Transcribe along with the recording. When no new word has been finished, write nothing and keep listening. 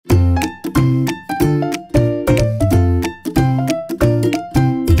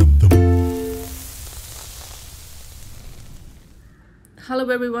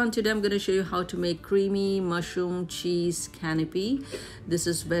Hello everyone, today I'm going to show you how to make creamy mushroom cheese canapé. This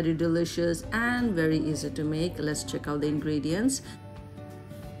is very delicious and very easy to make. Let's check out the ingredients.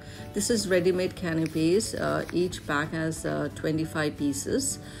 This is ready-made canapés. Each pack has 25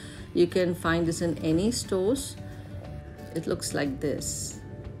 pieces. You can find this in any stores. It looks like this.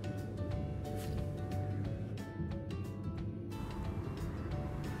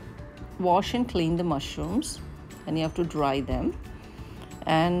 Wash and clean the mushrooms and you have to dry them.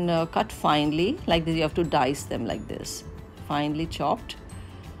 And cut finely like this. You have to dice them like this, finely chopped.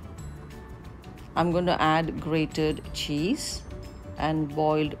 I'm going to add grated cheese and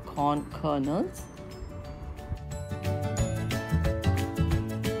boiled corn kernels.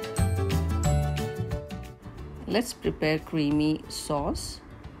 Let's prepare creamy sauce.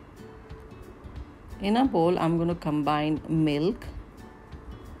 In a bowl, I'm going to combine milk,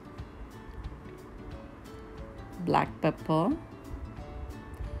 black pepper,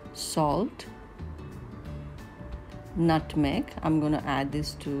 salt, nutmeg. I'm going to add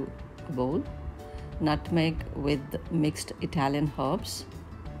this to a bowl. Nutmeg with mixed Italian herbs,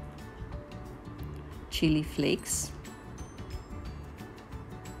 chili flakes,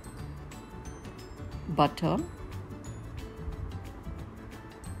 butter,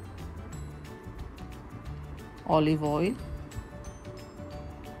 olive oil,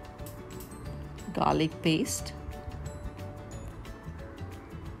 garlic paste,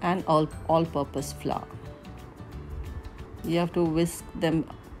 and all-purpose flour. You have to whisk them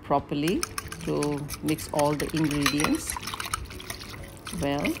properly to mix all the ingredients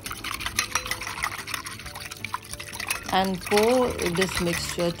well, and pour this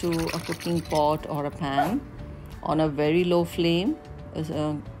mixture to a cooking pot or a pan on a very low flame,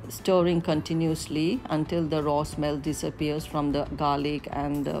 stirring continuously until the raw smell disappears from the garlic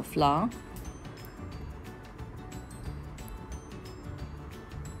and the flour.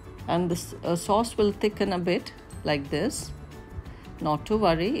 And this sauce will thicken a bit like this. Not to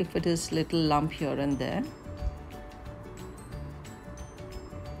worry if it is little lump here and there.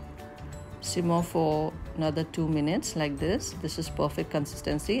 Simmer for another 2 minutes like this. This is perfect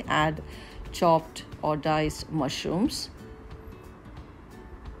consistency. Add chopped or diced mushrooms.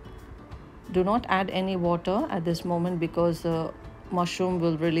 Do not add any water at this moment because the mushroom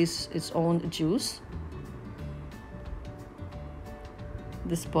will release its own juice.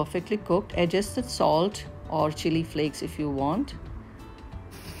 This is perfectly cooked. Adjust the salt or chili flakes if you want.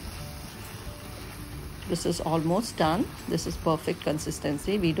 This is almost done. This is perfect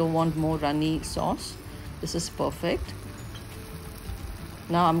consistency. We don't want more runny sauce. This is perfect.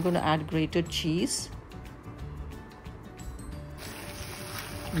 Now I'm going to add grated cheese.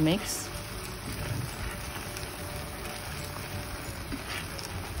 Mix.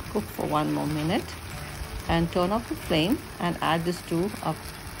 Cook for 1 more minute. And turn off the flame and add this to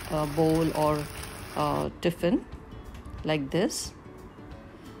a bowl or tiffin like this.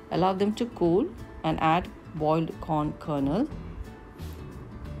 Allow them to cool and add boiled corn kernel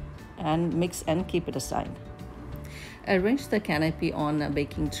and mix and keep it aside. Arrange the canapé on a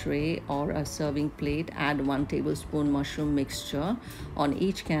baking tray or a serving plate. Add 1 tablespoon mushroom mixture on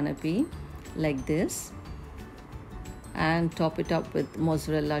each canapé like this. And top it up with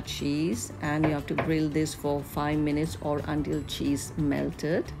mozzarella cheese, and you have to grill this for 5 minutes or until cheese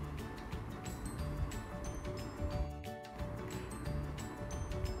melted.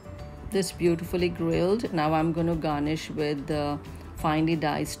 This beautifully grilled. Now I'm going to garnish with finely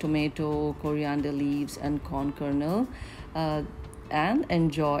diced tomato, coriander leaves, and corn kernel, and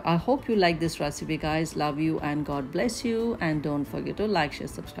enjoy. I hope you like this recipe, guys. Love you and God bless you, and don't forget to like, share,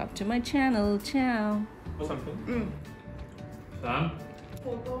 subscribe to my channel. Ciao. Sam?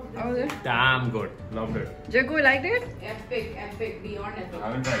 How was it? Damn good. Loved it. Jago, liked it? Epic, beyond epic. I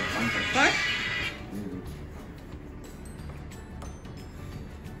haven't tried. What?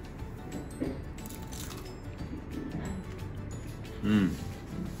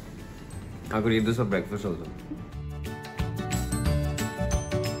 I could eat this for breakfast also.